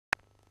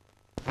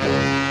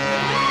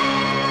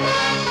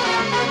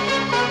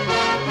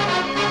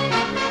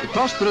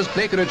prosperous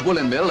Plakerage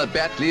Woolen Mill at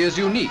Batley is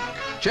unique.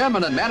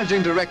 Chairman and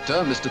Managing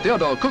Director, Mr.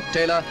 Theodore Cook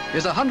Taylor,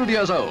 is 100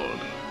 years old,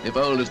 if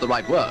old is the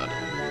right word.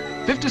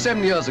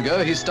 57 years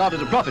ago, he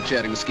started a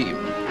profit-sharing scheme.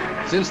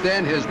 Since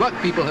then, his work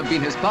people have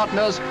been his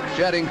partners,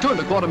 sharing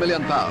 £2.25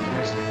 million.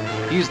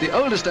 He's the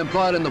oldest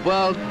employer in the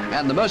world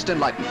and the most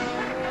enlightened.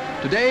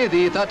 Today,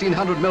 the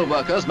 1,300 mill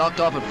workers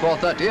knocked off at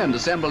 4:30 and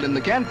assembled in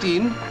the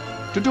canteen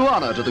to do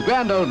honor to the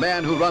grand old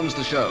man who runs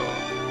the show.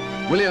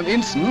 William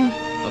Inson,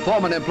 a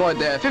foreman employed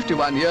there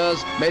 51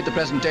 years, made the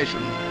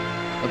presentation.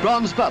 A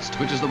bronze bust,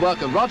 which is the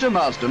work of Roger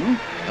Marsden,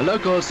 a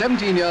local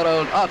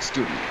 17-year-old art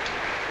student.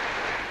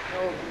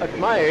 At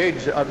my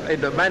age,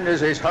 in a man is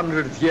his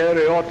 100th year,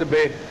 he ought to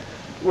be,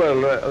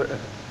 well,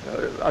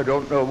 I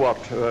don't know what,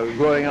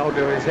 going out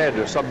of his head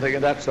or something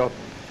of that sort.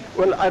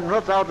 Well, I'm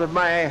not out of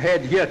my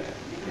head yet.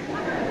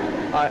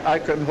 I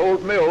can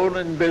hold my own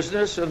in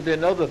business and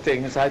in other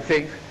things, I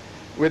think,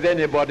 with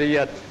anybody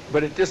yet.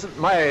 But it isn't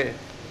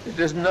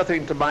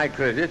nothing to my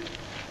credit.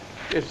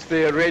 It's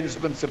the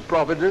arrangements of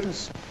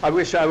Providence. I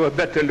wish I were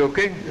better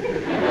looking.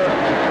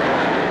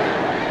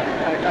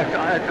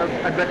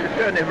 I'd better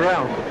turn him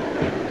round.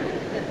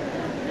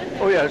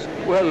 Oh yes,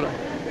 well,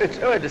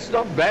 it's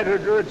not bad,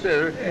 it's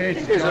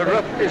a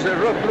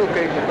rough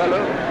looking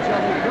fellow,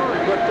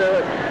 but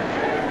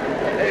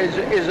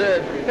is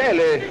a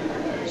fairly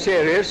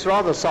serious,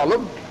 rather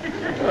solemn.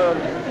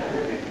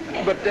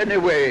 But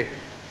anyway,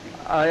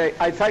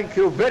 I thank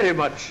you very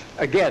much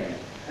again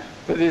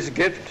for this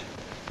gift.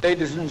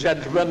 Ladies and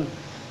gentlemen,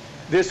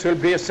 this will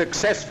be a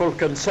successful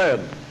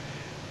concern.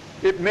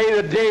 It may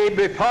the day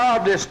be far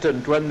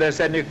distant when there's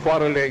any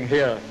quarreling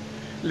here.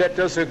 Let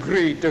us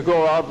agree to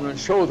go out and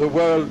show the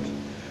world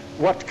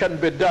what can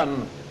be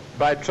done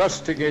by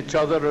trusting each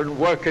other and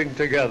working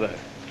together.